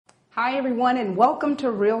Hi everyone and welcome to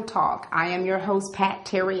Real Talk. I am your host Pat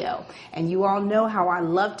Terrio, and you all know how I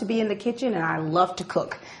love to be in the kitchen and I love to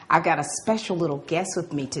cook. I've got a special little guest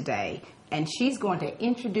with me today, and she's going to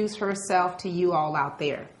introduce herself to you all out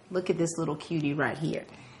there. Look at this little cutie right here.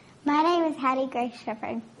 My name is Hattie Grace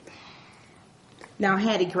Shepherd. Now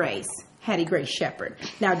Hattie Grace Shepherd.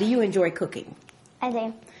 Now, do you enjoy cooking? I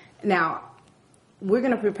do. Now, we're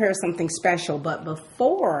going to prepare something special, but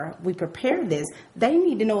before we prepare this, they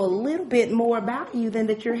need to know a little bit more about you than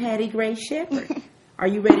that you're Hattie Grace Shepherd. Are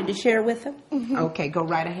you ready to share with them? Mm-hmm. Okay, go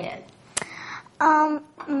right ahead.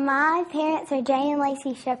 My parents are Jay and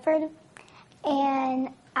Lacey Shepherd, and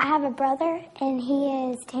I have a brother, and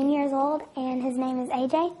he is 10 years old, and his name is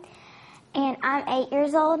AJ. And I'm 8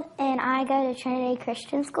 years old, and I go to Trinity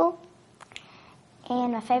Christian School.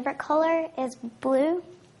 And my favorite color is blue.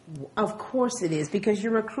 Of course it is, because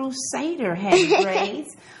you're a crusader, Hattie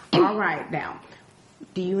Grace. All right, now,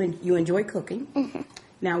 do you enjoy cooking? Mm-hmm.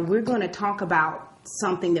 Now, we're going to talk about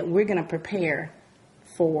something that we're going to prepare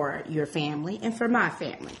for your family and for my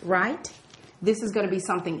family, right? This is going to be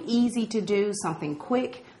something easy to do, something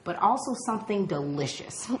quick, but also something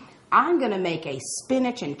delicious. I'm going to make a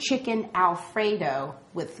spinach and chicken Alfredo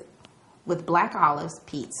with black olives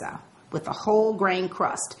pizza with a whole grain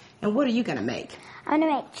crust. And what are you going to make? I'm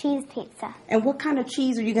going to make cheese pizza. And what kind of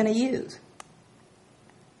cheese are you going to use?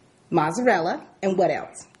 Mozzarella. And what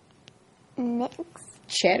else? Mix.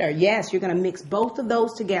 Cheddar. Yes, you're going to mix both of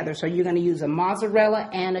those together. So you're going to use a mozzarella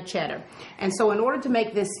and a cheddar. And so in order to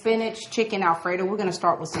make this spinach chicken Alfredo, we're going to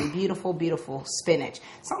start with some beautiful, beautiful spinach.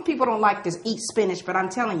 Some people don't like to eat spinach, but I'm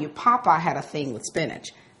telling you, Popeye had a thing with spinach.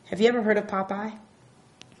 Have you ever heard of Popeye?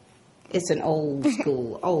 It's an old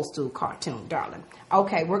school cartoon, darling.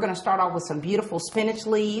 Okay, we're going to start off with some beautiful spinach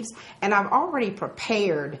leaves. And I've already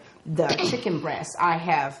prepared the chicken breast. I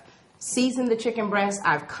have seasoned the chicken breast.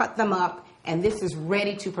 I've cut them up. And this is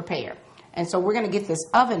ready to prepare. And so we're going to get this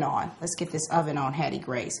oven on. Let's get this oven on, Hattie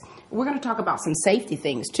Grace. We're going to talk about some safety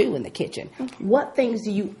things, too, in the kitchen. Okay. What things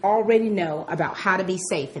do you already know about how to be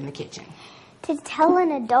safe in the kitchen? To tell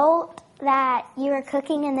an adult that you are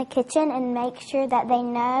cooking in the kitchen and make sure that they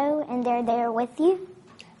know and they're there with you.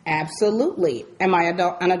 Absolutely. Am I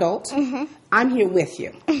an adult? Mm-hmm. I'm here with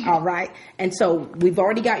you. All right. And so we've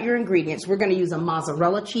already got your ingredients. We're going to use a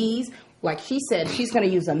mozzarella cheese. Like she said, she's going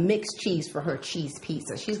to use a mixed cheese for her cheese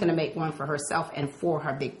pizza. She's going to make one for herself and for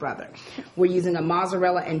her big brother. We're using a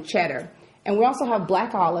mozzarella and cheddar. And we also have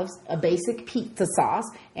black olives, a basic pizza sauce,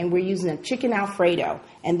 and we're using a chicken Alfredo.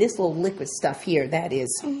 And this little liquid stuff here, that is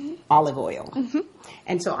olive oil. Mm-hmm.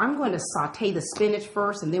 And so I'm going to saute the spinach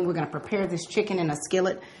first, and then we're going to prepare this chicken in a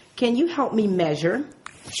skillet. Can you help me measure?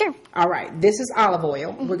 Sure. All right, this is olive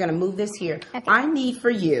oil. Mm-hmm. We're going to move this here. Okay. I need for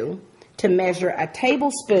you to measure a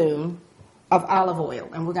tablespoon of olive oil,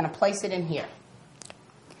 and we're going to place it in here.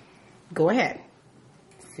 Go ahead.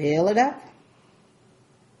 Fill it up.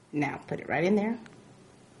 Now, put it right in there.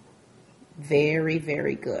 Very,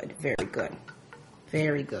 very good. Very good.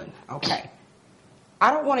 Very good. Okay.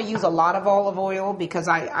 I don't want to use a lot of olive oil because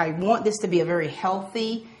I want this to be a very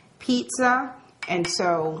healthy pizza, and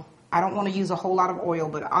so I don't want to use a whole lot of oil,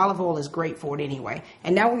 but olive oil is great for it anyway.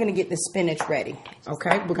 And now we're going to get the spinach ready.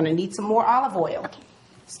 Okay? We're going to need some more olive oil.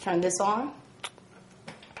 Let's turn this on.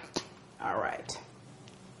 All right.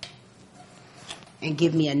 And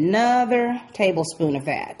give me another tablespoon of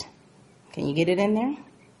that. Can you get it in there?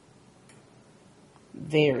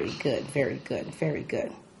 Very good, very good, very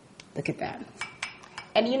good. Look at that.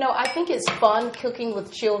 And you know, I think it's fun cooking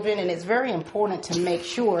with children, and it's very important to make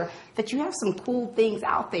sure that you have some cool things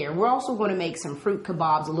out there. We're also going to make some fruit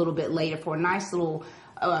kebabs a little bit later for a nice little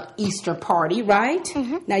Easter party, right?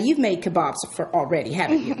 Mm-hmm. Now, you've made kebabs already,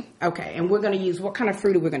 haven't you? Okay, and we're going to use, what kind of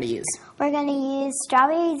fruit are we going to use? We're going to use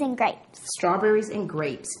strawberries and grapes. Strawberries and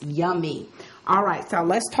grapes. Yummy. All right, so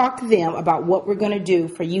let's talk to them about what we're going to do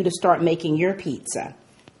for you to start making your pizza.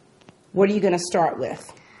 What are you going to start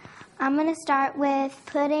with? I'm going to start with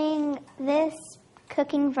putting this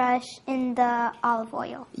cooking brush in the olive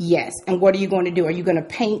oil. Yes, and what are you going to do? Are you going to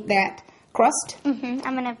paint that crust? Mm-hmm.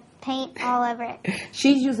 I'm going to paint all over it.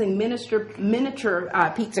 She's using miniature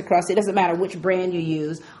pizza crust. It doesn't matter which brand you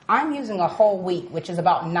use. I'm using a whole wheat, which is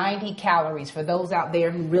about 90 calories for those out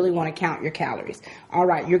there who really want to count your calories. All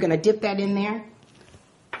right, you're going to dip that in there.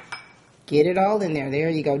 Get it all in there.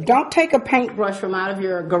 There you go. Don't take a paintbrush from out of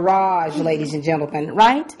your garage, ladies and gentlemen,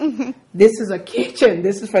 right? Mm-hmm. This is a kitchen.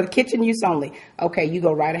 This is for the kitchen use only. Okay, you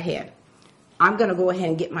go right ahead. I'm going to go ahead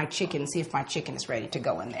and get my chicken and see if my chicken is ready to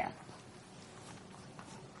go in there.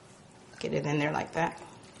 Get it in there like that.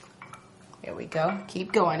 There we go.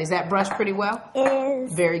 Keep going. Is that brushed pretty well? It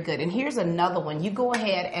is. Very good. And here's another one. You go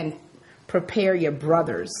ahead and prepare your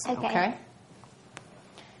brother's. Okay.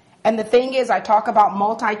 And the thing is, I talk about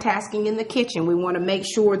multitasking in the kitchen. We want to make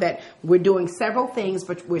sure that we're doing several things,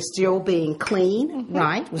 but we're still being clean,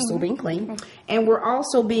 right? We're still being clean. And we're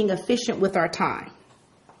also being efficient with our time.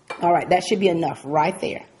 All right, that should be enough right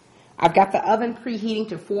there. I've got the oven preheating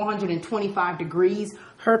to 425 degrees.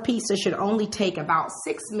 Her pizza should only take about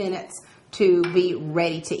 6 minutes to be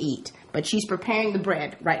ready to eat. But she's preparing the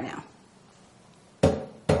bread right now.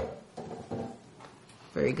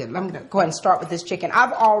 Very good. I'm going to go ahead and start with this chicken.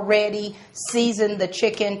 I've already seasoned the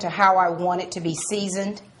chicken to how I want it to be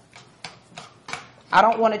seasoned. I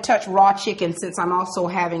don't want to touch raw chicken since I'm also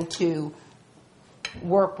having to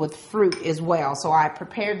work with fruit as well. So I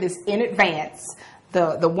prepared this in advance,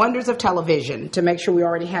 the wonders of television, to make sure we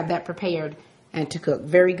already have that prepared and to cook.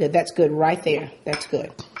 Very good. That's good right there. That's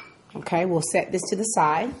good. Okay, we'll set this to the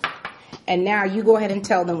side. And now you go ahead and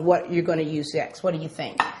tell them what you're going to use next. What do you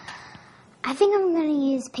think? I think I'm going to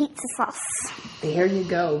use pizza sauce. There you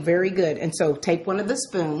go. Very good. And so take one of the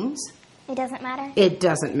spoons. It doesn't matter? It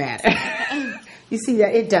doesn't matter. You see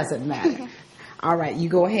that? It doesn't matter. All right, you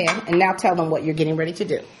go ahead. And now tell them what you're getting ready to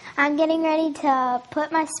do. I'm getting ready to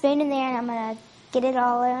put my spoon in there, and I'm going to get it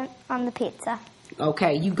all on the pizza.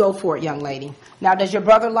 Okay, you go for it, young lady. Now, does your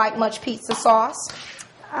brother like much pizza sauce?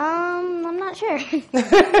 I'm not sure.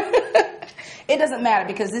 It doesn't matter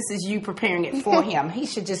because this is you preparing it for him. He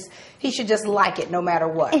should just like it no matter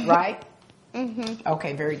what, right? Mm-hmm.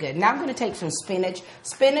 Okay, very good. Now I'm going to take some spinach.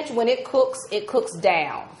 Spinach, when it cooks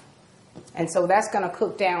down. And so that's going to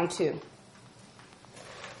cook down too.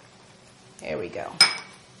 There we go.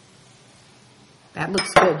 That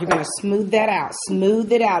looks good. You're going to smooth that out.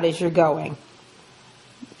 Smooth it out as you're going.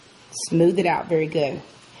 Smooth it out. Very good.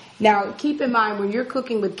 Now, keep in mind when you're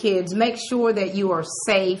cooking with kids, make sure that you are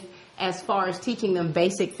safe as far as teaching them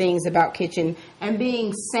basic things about kitchen and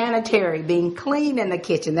being sanitary, being clean in the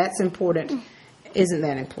kitchen. That's important. Isn't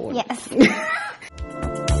that important? Yes.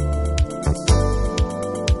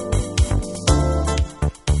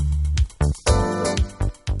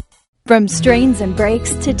 From strains and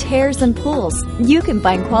breaks to tears and pulls, you can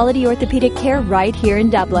find quality orthopedic care right here in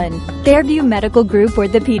Dublin. Fairview Medical Group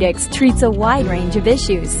Orthopedics treats a wide range of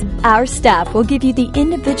issues. Our staff will give you the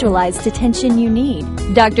individualized attention you need.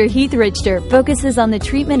 Dr. Heath Richter focuses on the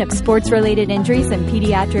treatment of sports-related injuries and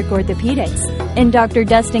pediatric orthopedics. And Dr.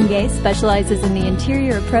 Dustin Gay specializes in the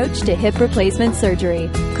anterior approach to hip replacement surgery.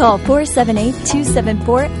 Call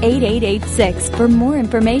 478-274-8886 for more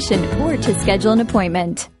information or to schedule an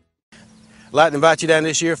appointment. I'd like to invite you down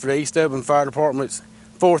this year for the East Dublin Fire Department's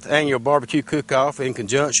 4th annual barbecue cook-off in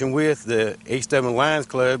conjunction with the East Dublin Lions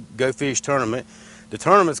Club Go Fish Tournament. The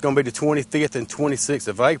tournament's going to be the 25th and 26th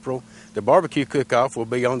of April. The barbecue cook-off will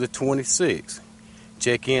be on the 26th.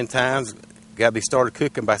 Check-in times got to be started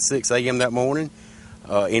cooking by 6 a.m. that morning.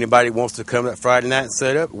 Anybody who wants to come that Friday night and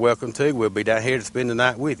set up, welcome to. We'll be down here to spend the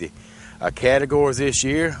night with you. Our categories this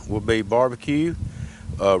year will be barbecue,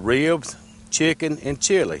 ribs, chicken, and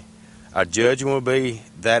chili. Our judging will be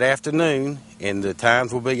that afternoon, and the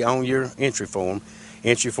times will be on your entry form.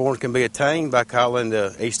 Entry forms can be obtained by calling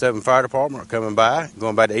the East Dublin Fire Department or coming by,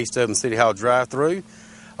 going by the East Dublin City Hall drive-through,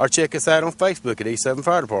 or check us out on Facebook at East Dublin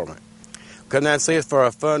Fire Department. Come down and see us for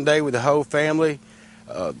a fun day with the whole family.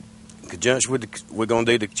 In conjunction with we're going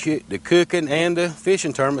to do the cooking and the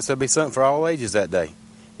fishing tournaments. There'll be something for all ages that day.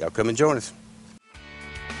 Y'all come and join us.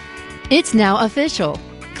 It's now official.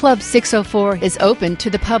 Club 604 is open to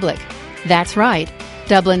the public. That's right.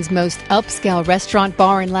 Dublin's most upscale restaurant,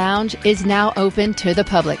 bar, and lounge is now open to the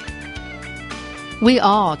public. We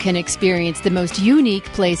all can experience the most unique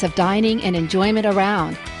place of dining and enjoyment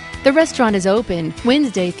around. The restaurant is open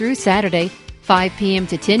Wednesday through Saturday, 5 p.m.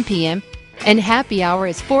 to 10 p.m., and happy hour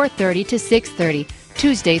is 4:30 to 6:30,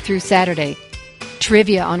 Tuesday through Saturday.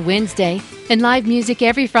 Trivia on Wednesday and live music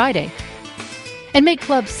every Friday. And make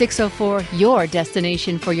Club 604 your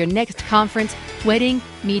destination for your next conference, wedding,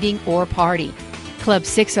 meeting, or party. Club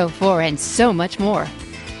 604 and so much more.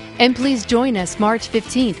 And please join us March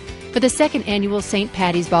 15th for the 2nd annual St.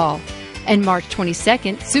 Patty's Ball and March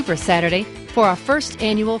 22nd, Super Saturday, for our 1st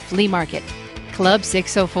annual flea market. Club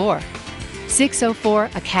 604. 604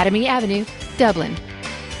 Academy Avenue, Dublin.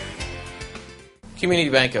 Community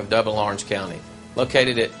Bank of Dublin, Lawrence County,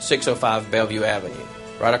 located at 605 Bellevue Avenue,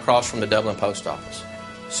 right across from the Dublin Post Office.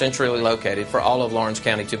 Centrally located for all of Lawrence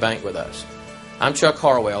County to bank with us. I'm Chuck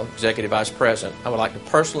Harwell, Executive Vice President. I would like to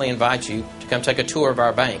personally invite you to come take a tour of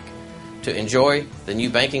our bank to enjoy the new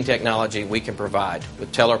banking technology we can provide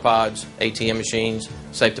with teller pods, ATM machines,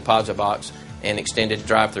 safe deposit box, and extended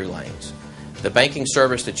drive-through lanes. The banking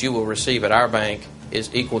service that you will receive at our bank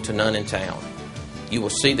is equal to none in town. You will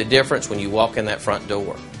see the difference when you walk in that front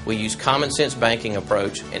door. We use common sense banking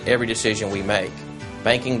approach in every decision we make.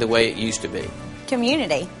 Banking the way it used to be.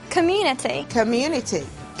 Community. Community. Community.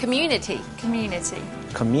 Community. Community.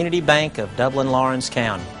 Community Bank of Dublin-Lawrence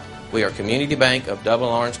County. We are Community Bank of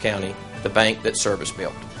Dublin-Lawrence County, the bank that service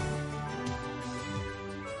built.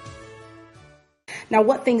 Now,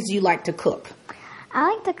 what things do you like to cook?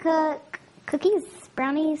 I like to cook cookies,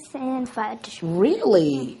 brownies, and fudge.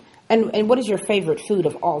 Really? And what is your favorite food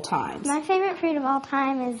of all time? My favorite food of all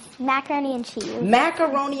time is macaroni and cheese.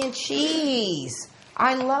 Macaroni and cheese.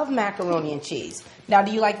 I love macaroni and cheese. Now,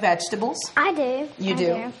 do you like vegetables? I do. You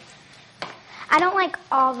do? I don't like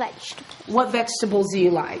all vegetables. What vegetables do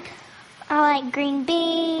you like? I like green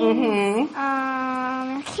beans. Mm-hmm.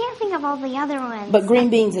 I can't think of all the other ones. But green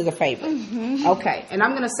beans is a favorite. Mm-hmm. Okay, and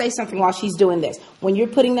I'm going to say something while she's doing this. When you're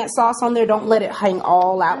putting that sauce on there, don't let it hang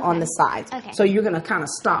all out on the sides. Okay. So you're going to kind of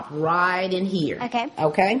stop right in here. Okay.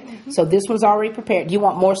 Okay? Mm-hmm. So this one's already prepared. Do you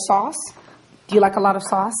want more sauce? Do you like a lot of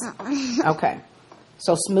sauce? Okay.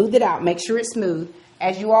 So smooth it out. Make sure it's smooth.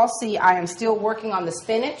 As you all see, I am still working on the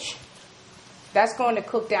spinach. That's going to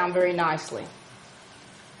cook down very nicely.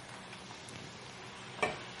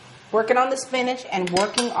 Working on the spinach and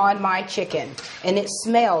working on my chicken. And it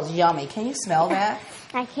smells yummy. Can you smell that?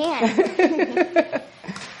 I can.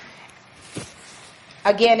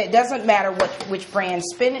 Again, it doesn't matter which brand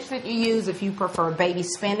spinach that you use. If you prefer baby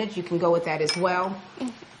spinach, you can go with that as well.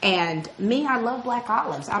 And me, I love black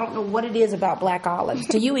olives. I don't know what it is about black olives.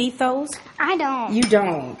 Do you eat those? I don't. You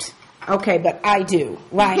don't. Okay, but I do,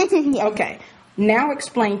 right? Yes. Okay. Now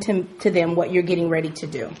explain to them what you're getting ready to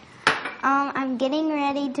do. I'm getting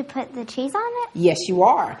ready to put the cheese on it. Yes, you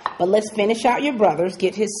are. But let's finish out your brother's.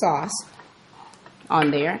 Get his sauce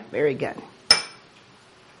on there. Very good.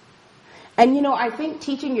 And, you know, I think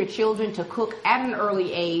teaching your children to cook at an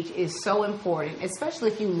early age is so important,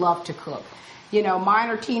 especially if you love to cook. You know, mine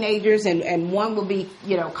are teenagers, and one will be,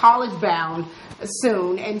 you know, college bound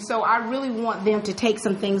soon. And so I really want them to take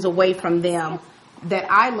some things away from them that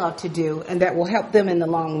I love to do and that will help them in the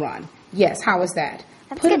long run. Yes, how is that?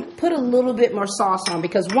 Put a little bit more sauce on,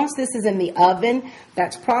 because once this is in the oven,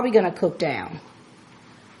 that's probably going to cook down.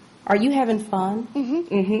 Are you having fun?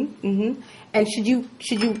 Mm-hmm. Mm-hmm. Mm-hmm. And should you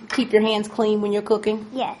keep your hands clean when you're cooking?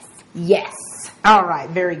 Yes. Yes. All right.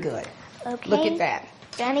 Very good. Okay. Look at that.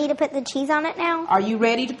 Do I need to put the cheese on it now? Are you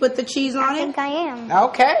ready to put the cheese on it? I think I am.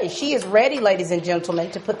 Okay. She is ready, ladies and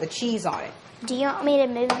gentlemen, to put the cheese on it. Do you want me to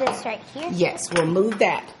move this right here? Yes. We'll move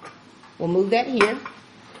that. We'll move that here.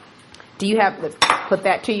 Do you have put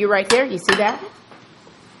that to you right there? You see that?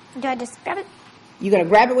 Do I just grab it? You're going to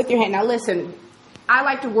grab it with your hand. Now listen, I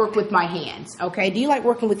like to work with my hands, okay? Do you like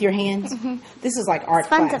working with your hands? Mm-hmm. This is like art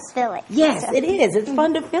class. It's fun to fill it. Yes, so. It is. It's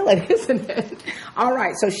fun to fill it, isn't it? All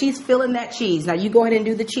right, so she's filling that cheese. Now you go ahead and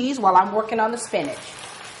do the cheese while I'm working on the spinach.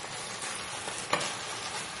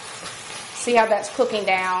 See how that's cooking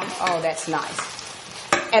down? Oh, that's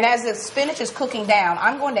nice. And as the spinach is cooking down,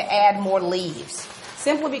 I'm going to add more leaves,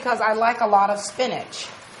 simply because I like a lot of spinach.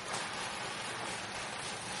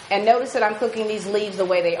 And notice that I'm cooking these leaves the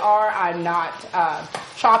way they are. I'm not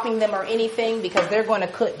chopping them or anything, because they're going to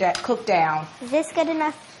cook down. Is this good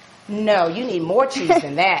enough? No, you need more cheese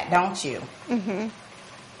than that, don't you? Mm-hmm.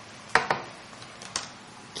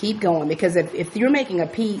 Keep going, because if you're making a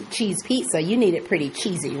cheese pizza, you need it pretty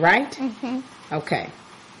cheesy, right? Mm-hmm. Okay.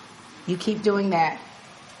 You keep doing that.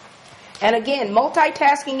 And again,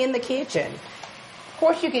 multitasking in the kitchen. Of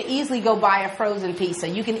course, you can easily go buy a frozen pizza.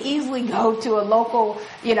 You can easily go to a local,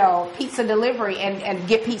 pizza delivery and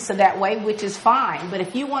get pizza that way, which is fine. But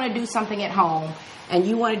if you want to do something at home and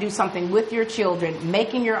you want to do something with your children,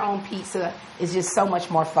 making your own pizza is just so much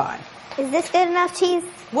more fun. Is this good enough cheese?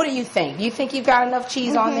 What do you think? Do you think you've got enough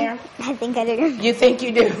cheese on there? I think I do. You think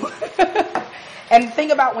you do? And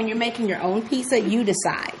think about when you're making your own pizza, you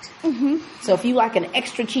decide. Mm-hmm. So if you like an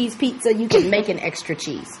extra cheese pizza, you can make an extra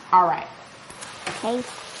cheese. All right. Okay.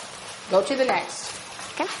 Go to the next.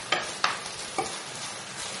 Okay.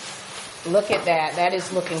 Look at that. That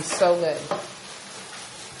is looking so good.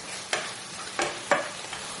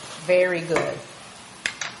 Very good.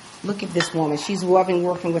 Look at this woman. She's loving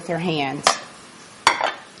working with her hands.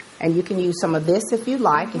 And you can use some of this if you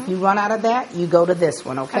like. Mm-hmm. If you run out of that, you go to this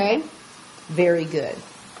one, okay? Very good.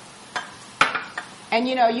 And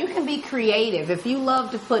you can be creative. If you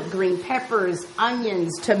love to put green peppers,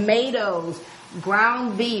 onions, tomatoes,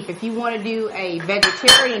 ground beef, if you want to do a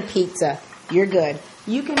vegetarian pizza, you're good.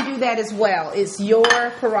 You can do that as well. It's your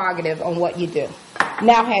prerogative on what you do.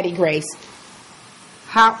 Now, Hattie Grace,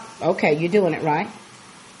 okay, you're doing it right.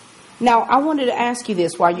 Now, I wanted to ask you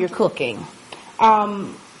this while you're cooking.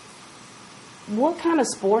 What kind of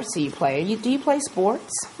sports do you play? Do you play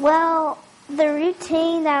sports? Well, the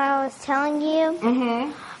routine that I was telling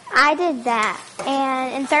you, I did that.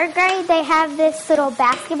 And in 3rd grade, they have this little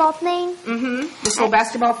basketball thing. This little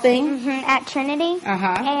basketball thing? At Trinity.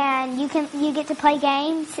 And you get to play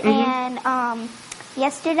games. And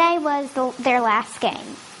yesterday was their last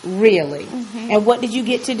game. Really? And what did you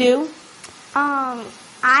get to do? I'm in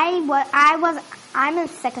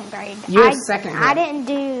 2nd grade. You're in 2nd grade. I didn't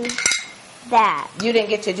do that. You didn't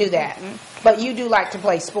get to do that. But you do like to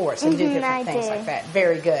play sports and do different I things do. like that.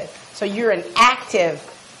 Very good. So you're an active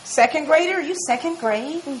 2nd grader? Are you 2nd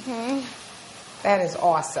grade? That is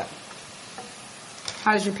awesome.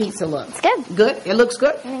 How does your pizza look? It's good. Good? It looks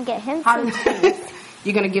good? I'm going to get him How some does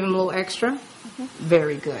You're going to give him a little extra?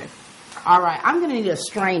 Very good. All right. I'm going to need a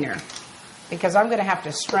strainer because I'm going to have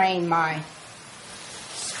to strain my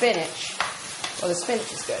spinach. Well, the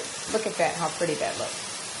spinach is good. Look at that, how pretty that looks.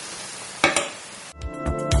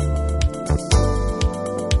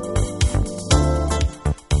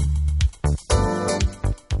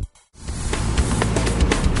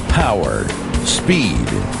 Power, speed,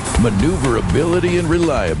 maneuverability, and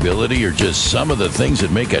reliability are just some of the things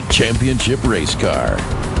that make a championship race car.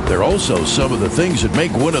 They're also some of the things that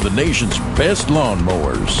make one of the nation's best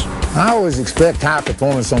lawnmowers. I always expect high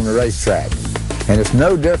performance on the racetrack, and it's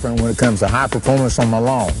no different when it comes to high performance on my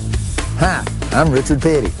lawn. Hi, I'm Richard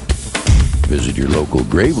Petty. Visit your local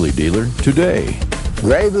Gravely dealer today.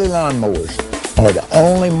 Gravely lawnmowers are the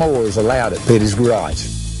only mowers allowed at Petty's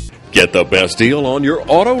Garage. Get the best deal on your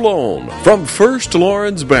auto loan from First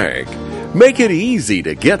Lawrence Bank. Make it easy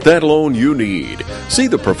to get that loan you need. See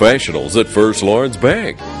the professionals at First Lawrence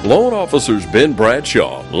Bank. Loan officers Ben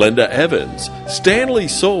Bradshaw, Linda Evans, Stanley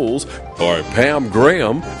Souls, or Pam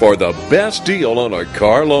Graham for the best deal on a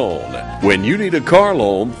car loan. When you need a car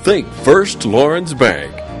loan, think First Lawrence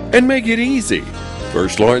Bank. And make it easy.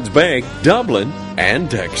 First Lawrence Bank, Dublin, and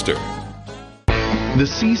Dexter. The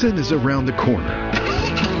season is around the corner.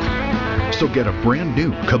 So get a brand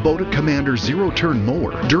new Kubota Commander zero-turn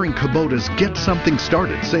mower during Kubota's Get Something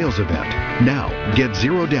Started sales event. Now, get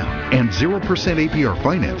zero down and 0% APR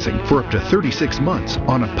financing for up to 36 months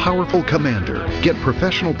on a powerful Commander. Get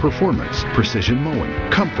professional performance, precision mowing,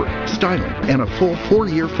 comfort, styling, and a full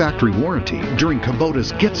 4-year factory warranty during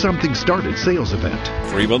Kubota's Get Something Started sales event.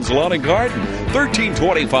 Freeman's Lawn and Garden,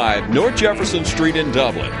 1325 North Jefferson Street in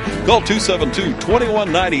Dublin. Call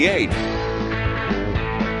 272-2198.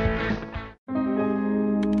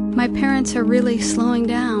 My parents are really slowing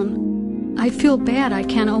down. I feel bad I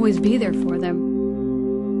can't always be there for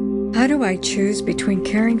them. How do I choose between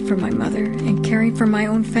caring for my mother and caring for my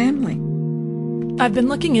own family? I've been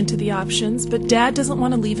looking into the options, but Dad doesn't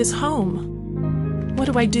want to leave his home. What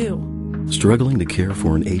do I do? Struggling to care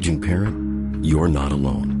for an aging parent? You're not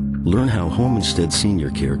alone. Learn how Home Instead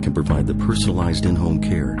Senior Care can provide the personalized in-home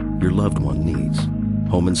care your loved one needs.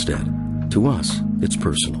 Home Instead. To us, it's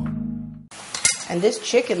personal. And this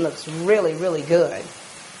chicken looks really, really good.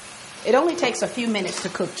 It only takes a few minutes to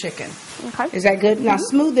cook chicken. Okay. Is that good? Now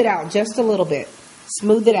smooth it out just a little bit.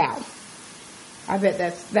 Smooth it out. I bet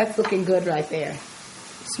that's looking good right there.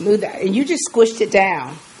 Smooth that. And you just squished it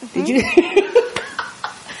down. Did you?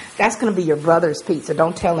 That's going to be your brother's pizza.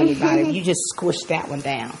 Don't tell anybody. You just squished that one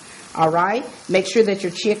down. All right? Make sure that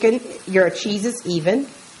your cheese is even.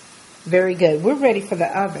 Very good. We're ready for the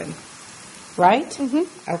oven. Right?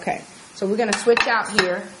 Okay. So we're going to switch out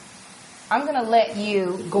here. I'm going to let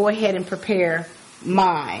you go ahead and prepare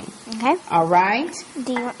mine. Okay. All right?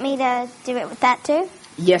 Do you want me to do it with that too?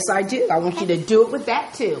 Yes, I do. I want you to do it with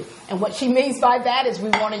that too. And what she means by that is we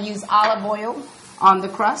want to use olive oil on the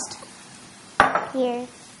crust. Here.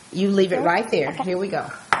 You leave it right there. Okay. Here we go.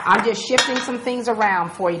 I'm just shifting some things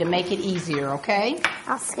around for you to make it easier, okay?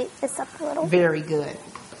 I'll scoop this up a little. Very good.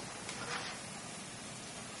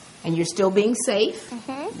 And you're still being safe.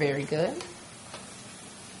 Very good.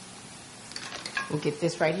 We'll get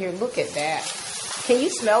this right here. Look at that. Can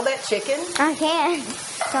you smell that chicken? I can.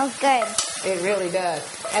 Smells good. It really does.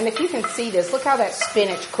 And if you can see this, look how that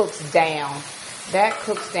spinach cooks down. That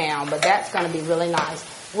cooks down, but that's going to be really nice.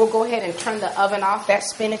 We'll go ahead and turn the oven off. That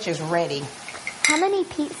spinach is ready. How many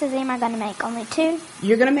pizzas am I going to make? Only 2?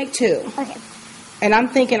 You're going to make 2. Okay. And I'm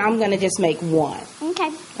thinking I'm going to just make 1.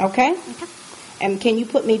 Okay. Okay? Okay. And can you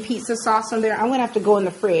put me pizza sauce on there? I'm going to have to go in the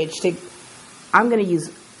fridge I'm going to use,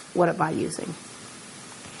 what am I using?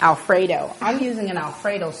 Alfredo. I'm using an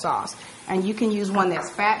Alfredo sauce. And you can use one that's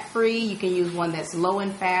fat-free. You can use one that's low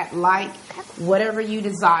in fat, light, whatever you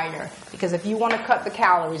desire. Because if you want to cut the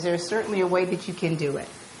calories, there's certainly a way that you can do it.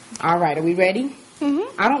 All right, are we ready?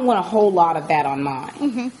 I don't want a whole lot of that on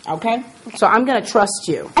mine. Okay? So I'm going to trust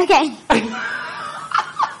you. Okay.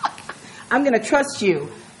 I'm going to trust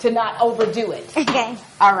you to not overdo it. Okay.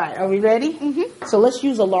 All right. Are we ready? So let's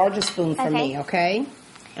use a larger spoon for me, okay?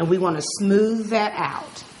 And we want to smooth that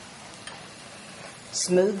out.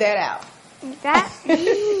 Smooth that out. That.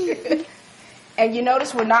 And you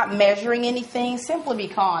notice we're not measuring anything simply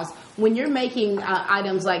because when you're making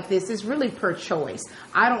items like this, it's really per choice.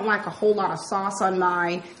 I don't like a whole lot of sauce on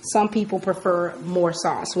mine. Some people prefer more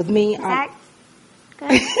sauce. With me,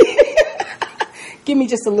 give me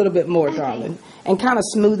just a little bit more, darling. And kind of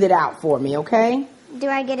smooth it out for me, okay? Do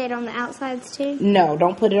I get it on the outsides too? No,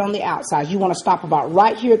 don't put it on the outside. You want to stop about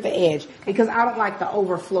right here at the edge because I don't like the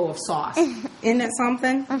overflow of sauce. Isn't that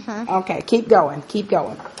something? Okay, keep going. Keep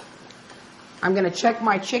going. I'm going to check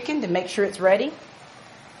my chicken to make sure it's ready.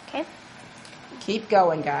 Okay. Keep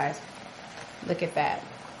going, guys. Look at that.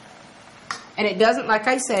 And it doesn't, like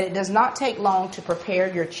I said, it does not take long to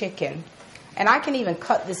prepare your chicken. And I can even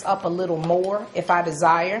cut this up a little more if I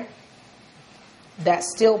desire.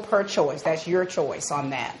 That's still per choice. That's your choice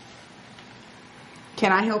on that.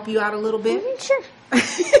 Can I help you out a little bit? Sure.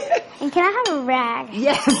 And can I have a rag?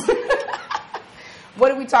 Yes. What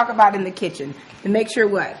did we talk about in the kitchen? To make sure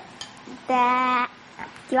what? That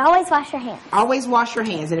you always wash your hands. Always wash your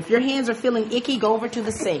hands. And if your hands are feeling icky, go over to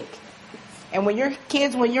the sink. And when your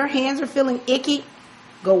kids, when your hands are feeling icky,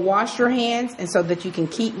 go wash your hands and so that you can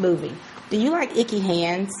keep moving. Do you like icky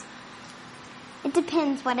hands? It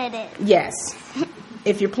depends what it is. Yes.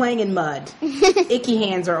 If you're playing in mud, icky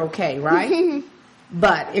hands are okay, right?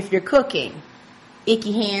 But if you're cooking,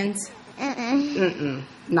 icky hands,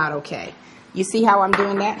 not okay. You see how I'm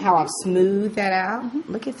doing that? How I've smoothed that out?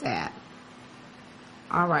 Look at that.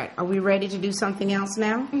 All right. Are we ready to do something else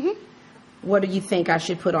now? What do you think I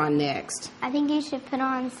should put on next? I think you should put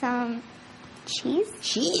on some cheese.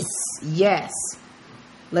 Cheese. Yes.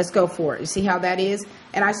 Let's go for it. You see how that is?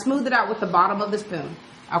 And I smooth it out with the bottom of the spoon.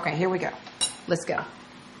 Okay, here we go. Let's go.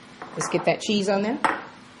 Let's get that cheese on there.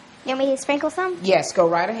 You want me to sprinkle some? Yes, go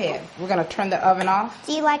right ahead. We're going to turn the oven off.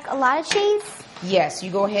 Do you like a lot of cheese? Yes,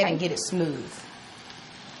 you go ahead and get it smooth.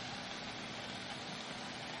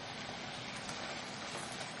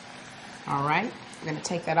 All right, we're going to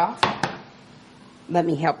take that off. Let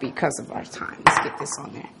me help you because of our time. Let's get this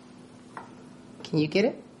on there. Can you get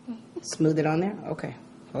it? Smooth it on there? Okay,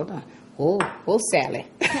 hold on. Whoa, Sally.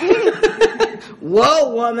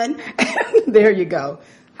 Whoa, woman. There you go.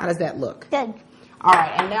 How does that look? Good. All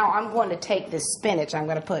right, and now I'm going to take this spinach. I'm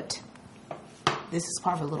going to put, this is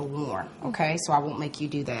probably a little warm, okay? So I won't make you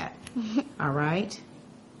do that. All right?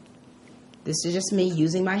 This is just me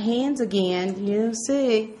using my hands again. You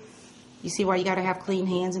see? You see why you got to have clean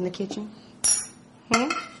hands in the kitchen?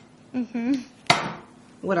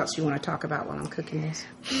 What else you want to talk about while I'm cooking this?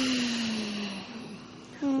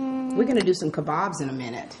 We're going to do some kebabs in a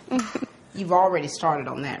minute. You've already started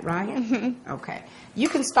on that, right? Okay. You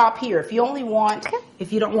can stop here. If you only want,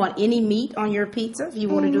 if you don't want any meat on your pizza, if you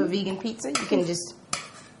want to do a vegan pizza, you can just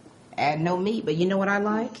add no meat. But you know what I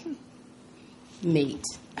like? Meat.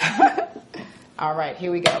 All right,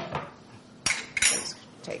 here we go. Let's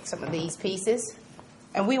take some of these pieces.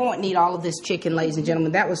 And we won't need all of this chicken, ladies and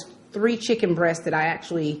gentlemen. That was 3 chicken breasts that I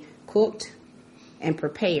actually cooked and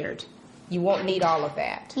prepared. You won't need all of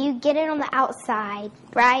that. You get it on the outside,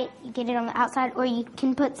 right? You get it on the outside, or you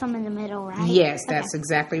can put some in the middle, right? Yes, that's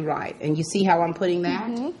exactly right. And you see how I'm putting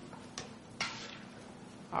that?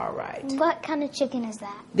 All right. What kind of chicken is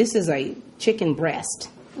that? This is a chicken breast.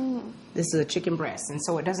 This is a chicken breast, and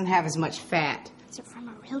so it doesn't have as much fat. Is it from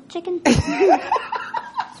a real chicken?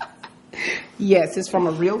 Yes, it's from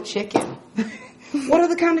a real chicken. What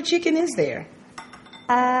other kind of chicken is there?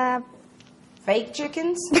 Fake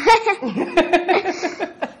chickens?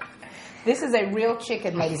 This is a real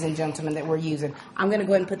chicken, ladies and gentlemen, that we're using. I'm going to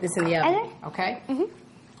go ahead and put this in the oven, okay?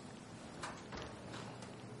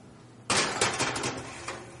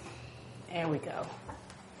 There we go.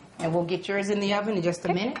 And we'll get yours in the oven in just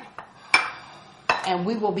a minute. And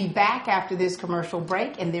we will be back after this commercial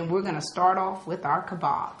break, and then we're going to start off with our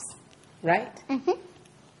kebabs. Right?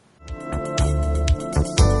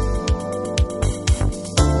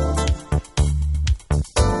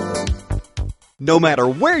 No matter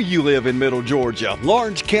where you live in Middle Georgia,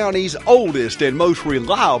 Lawrence County's oldest and most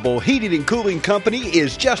reliable heating and cooling company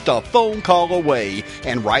is just a phone call away.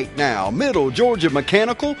 And right now, Middle Georgia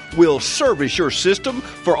Mechanical will service your system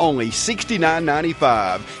for only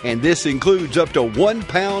 $69.95. And this includes up to 1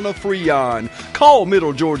 pound of Freon. Call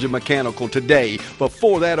Middle Georgia Mechanical today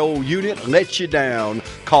before that old unit lets you down.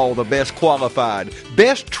 Call the best qualified,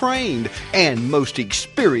 best trained, and most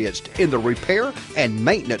experienced in the repair and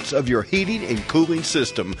maintenance of your heating and cooling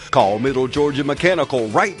system. Call Middle Georgia Mechanical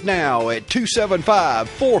right now at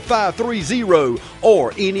 275-4530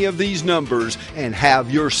 or any of these numbers and have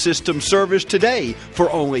your system serviced today for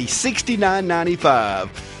only $69.95.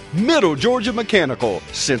 Middle Georgia Mechanical,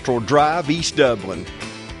 Central Drive, East Dublin.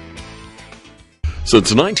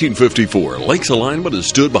 Since 1954, Lake's Alignment has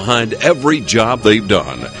stood behind every job they've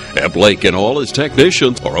done. Eb Lake and all his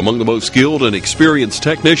technicians are among the most skilled and experienced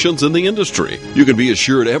technicians in the industry. You can be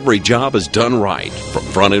assured every job is done right, from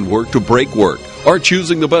front-end work to brake work, or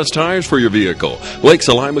choosing the best tires for your vehicle. Lake's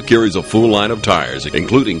Alignment carries a full line of tires,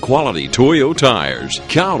 including quality Toyo tires.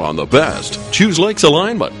 Count on the best. Choose Lake's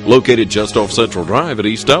Alignment, located just off Central Drive at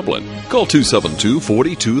East Dublin. Call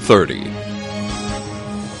 272-4230.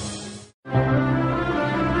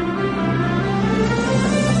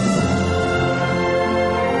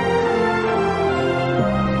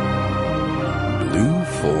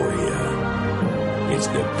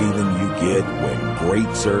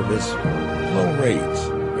 Great service, low rates,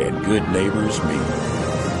 and good neighbors meet.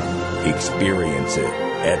 Experience it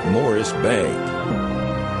at Morris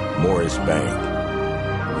Bank. Morris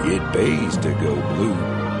Bank. It pays to go blue.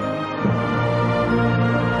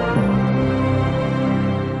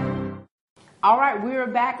 All right, we're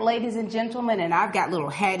back, ladies and gentlemen, and I've got little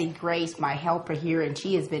Hattie Grace, my helper here, and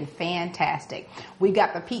she has been fantastic. We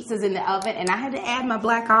got the pizzas in the oven, and I had to add my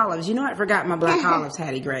black olives. You know I forgot my black olives,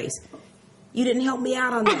 Hattie Grace. You didn't help me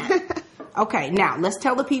out on that. Okay, now let's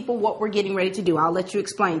tell the people what we're getting ready to do. I'll let you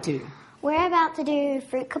explain to you. We're about to do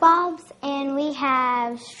fruit kebabs, and we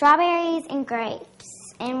have strawberries and grapes.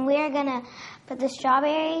 And we're going to put the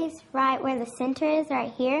strawberries right where the center is,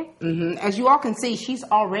 right here. As you all can see, she's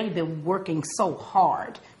already been working so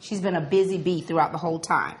hard. She's been a busy bee throughout the whole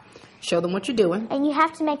time. Show them what you're doing. And you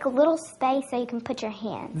have to make a little space so you can put your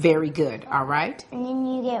hands. Very good. All right. And then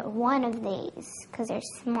you get one of these because they're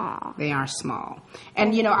small. They are small.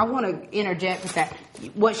 And, you know, I want to interject with that.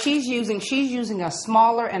 What she's using a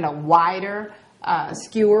smaller and a wider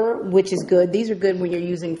skewer, which is good. These are good when you're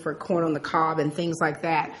using for corn on the cob and things like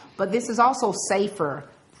that. But this is also safer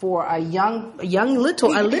for a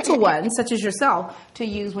little one, such as yourself, to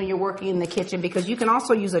use when you're working in the kitchen, because you can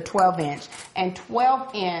also use a 12-inch. And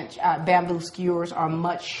 12-inch bamboo skewers are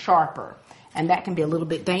much sharper. And that can be a little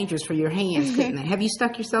bit dangerous for your hands, couldn't it? Have you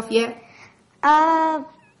stuck yourself yet?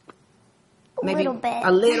 Maybe little bit.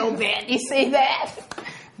 A little bit. You see that?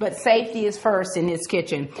 But safety is first in this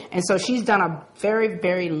kitchen. And so she's done a very,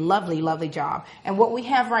 very lovely, lovely job. And what we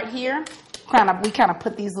have right here, we kind of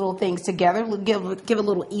put these little things together, give a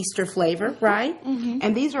little Easter flavor, right?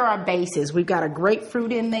 And these are our bases. We've got a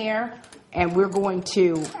grapefruit in there, and we're going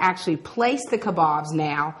to actually place the kebabs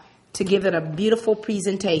now to give it a beautiful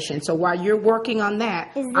presentation. So while you're working on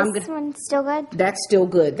that, is this one still good? That's still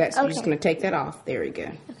good. I'm just going to take that off. There we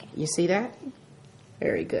go. Okay. You see that?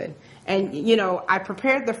 Very good. And, you know, I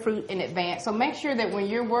prepared the fruit in advance. So make sure that when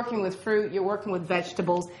you're working with fruit, you're working with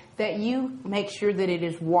vegetables, that you make sure that it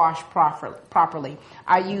is washed properly.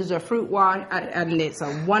 I use a fruit wash, and it's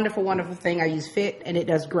a wonderful, wonderful thing. I use Fit, and it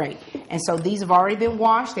does great. And so these have already been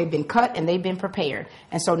washed, they've been cut, and they've been prepared.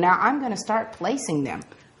 And so now I'm going to start placing them.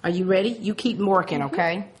 Are you ready? You keep working,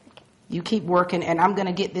 okay? You keep working, and I'm going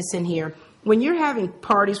to get this in here. When you're having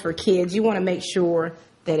parties for kids, you want to make sure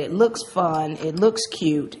that it looks fun, it looks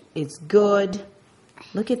cute, it's good.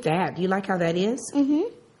 Look at that. Do you like how that is?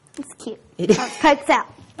 It's cute. How it pokes out.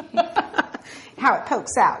 How it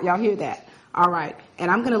pokes out. Y'all hear that? All right.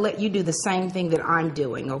 And I'm going to let you do the same thing that I'm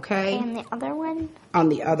doing, okay? And the other one? On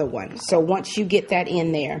the other one. So once you get that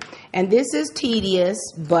in there. And this is tedious,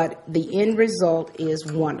 but the end result is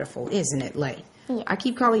wonderful, isn't it, Lay? Yeah. I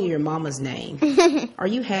keep calling you your mama's name. Are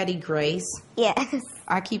you Hattie Grace? Yes.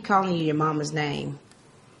 I keep calling you your mama's name.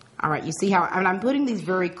 All right, you see how, and I'm putting these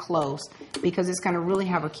very close because it's going to really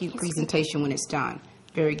have a cute presentation when it's done.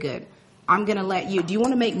 Very good. I'm going to let you, do you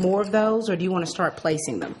want to make more of those, or do you want to start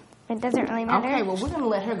placing them? It doesn't really matter. Okay, well, we're going to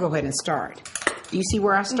let her go ahead and start. Do you see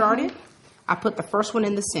where I started? I put the first one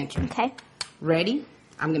in the center. Okay. Ready?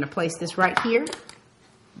 I'm going to place this right here.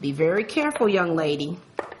 Be very careful, young lady.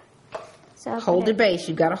 So hold the base.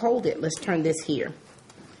 You've got to hold it. Let's turn this here.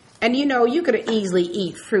 And you know, you could easily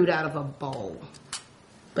eat fruit out of a bowl.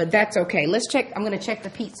 But that's okay. Let's check. I'm going to check the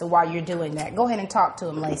pizza while you're doing that. Go ahead and talk to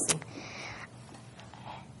him, Lacey.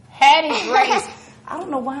 Hattie Grace. I don't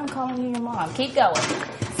know why I'm calling you your mom. Keep going.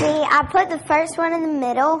 See, I put the first one in the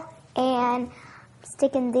middle and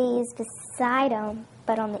sticking these beside them,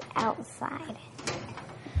 but on the outside.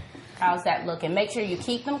 How's that looking? Make sure you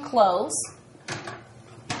keep them close.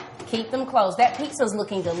 Keep them closed. That pizza's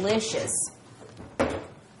looking delicious.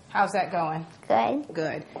 How's that going? Good.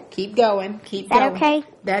 Good. Keep going. Keep Is that going. okay?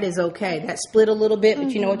 That is okay. That split a little bit,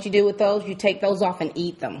 but you know what you do with those? You take those off and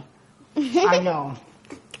eat them. I know.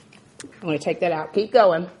 I'm going to take that out. Keep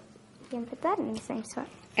going. You can put that in the same spot.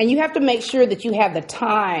 And you have to make sure that you have the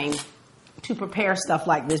time to prepare stuff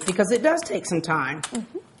like this because it does take some time.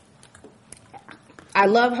 I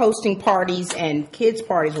love hosting parties, and kids'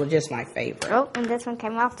 parties were just my favorite. Oh, and this one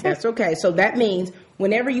came off too. That's okay. So that means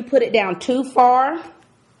whenever you put it down too far,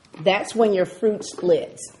 that's when your fruit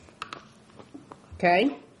splits.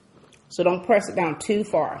 Okay? So don't press it down too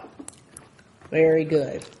far. Very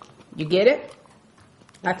good. You get it?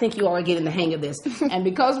 I think you all are getting the hang of this. And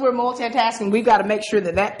because we're multitasking, we've got to make sure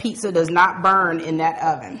that that pizza does not burn in that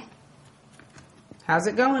oven. How's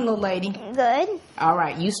it going, little lady? Good. All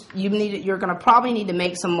right. You're going to probably need to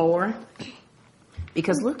make some more.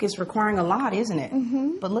 Because, look, it's requiring a lot, isn't it?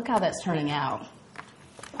 Mm-hmm. But look how that's turning out.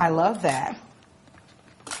 I love that.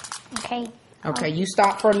 Okay. Okay, you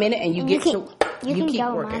stop for a minute and you keep working.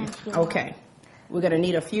 Mine, okay. We're going to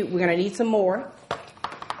need we're going to need some more.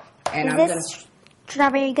 And Is I'm going this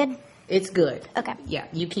strawberry good? It's good. Okay. Yeah,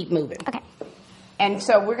 you keep moving. Okay. And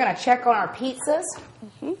so we're going to check on our pizzas.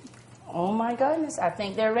 Oh my goodness, I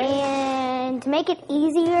think they're ready. And to make it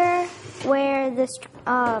easier, where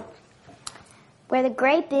the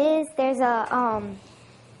grape is, there's a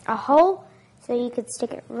hole, so you could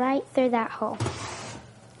stick it right through that hole.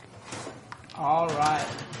 All right.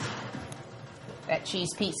 That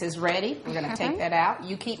cheese pizza is ready. We're going to take that out.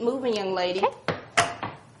 You keep moving, young lady. Okay.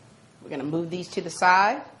 We're going to move these to the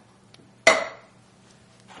side.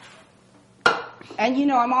 And you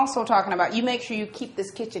know, I'm also talking about you make sure you keep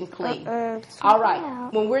this kitchen clean. All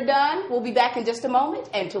right. When we're done, we'll be back in just a moment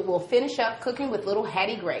and we'll finish up cooking with little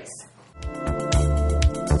Hattie Grace.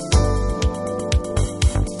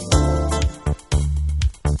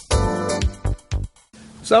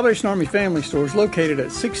 Salvation Army Family Store is located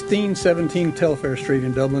at 1617 Telfair Street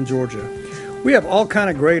in Dublin, Georgia. We have all kind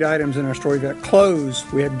of great items in our store. We've got clothes,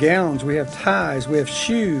 we have gowns, we have ties, we have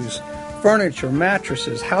shoes, furniture,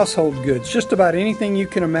 mattresses, household goods, just about anything you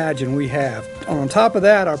can imagine we have. On top of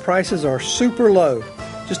that, our prices are super low.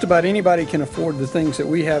 Just about anybody can afford the things that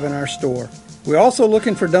we have in our store. We're also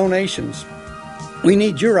looking for donations. We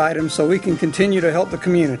need your items so we can continue to help the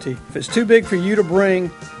community. If it's too big for you to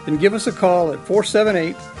bring, then give us a call at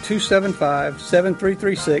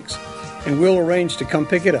 478-275-7336 and we'll arrange to come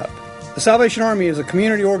pick it up. The Salvation Army is a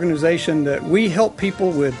community organization that we help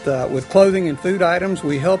people with clothing and food items.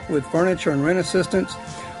 We help with furniture and rent assistance.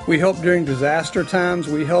 We help during disaster times.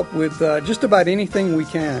 We help with just about anything we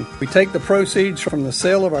can. We take the proceeds from the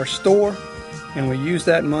sale of our store and we use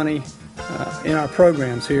that money in our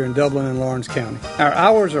programs here in Dublin and Lawrence County. Our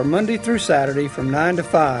hours are Monday through Saturday from 9 to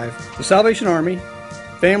 5. The Salvation Army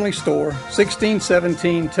Family Store,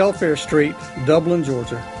 1617 Telfair Street, Dublin,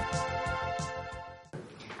 Georgia.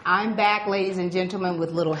 I'm back, ladies and gentlemen,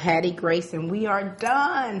 with little Hattie Grace, and we are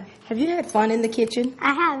done. Have you had fun in the kitchen?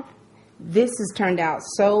 I have. This has turned out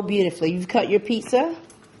so beautifully. You've cut your pizza.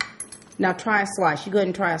 Now try a slice. You go ahead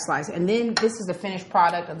and try a slice. And then this is the finished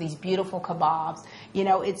product of these beautiful kebabs. You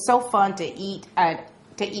know, it's so fun to eat, and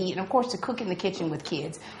of course to cook in the kitchen with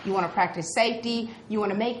kids. You want to practice safety. You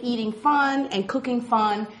want to make eating fun and cooking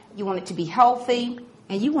fun. You want it to be healthy.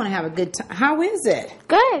 And you want to have a good time. How is it?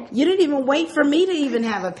 Good. You didn't even wait for me to even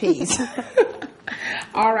have a piece.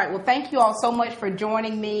 All right. Well, thank you all so much for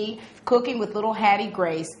joining me cooking with little Hattie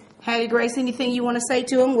Grace. Hattie Grace, anything you want to say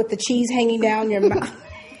to him with the cheese hanging down your mouth?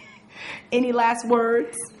 Any last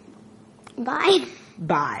words? Bye.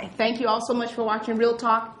 Bye. Thank you all so much for watching Real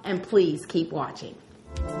Talk, and please keep watching.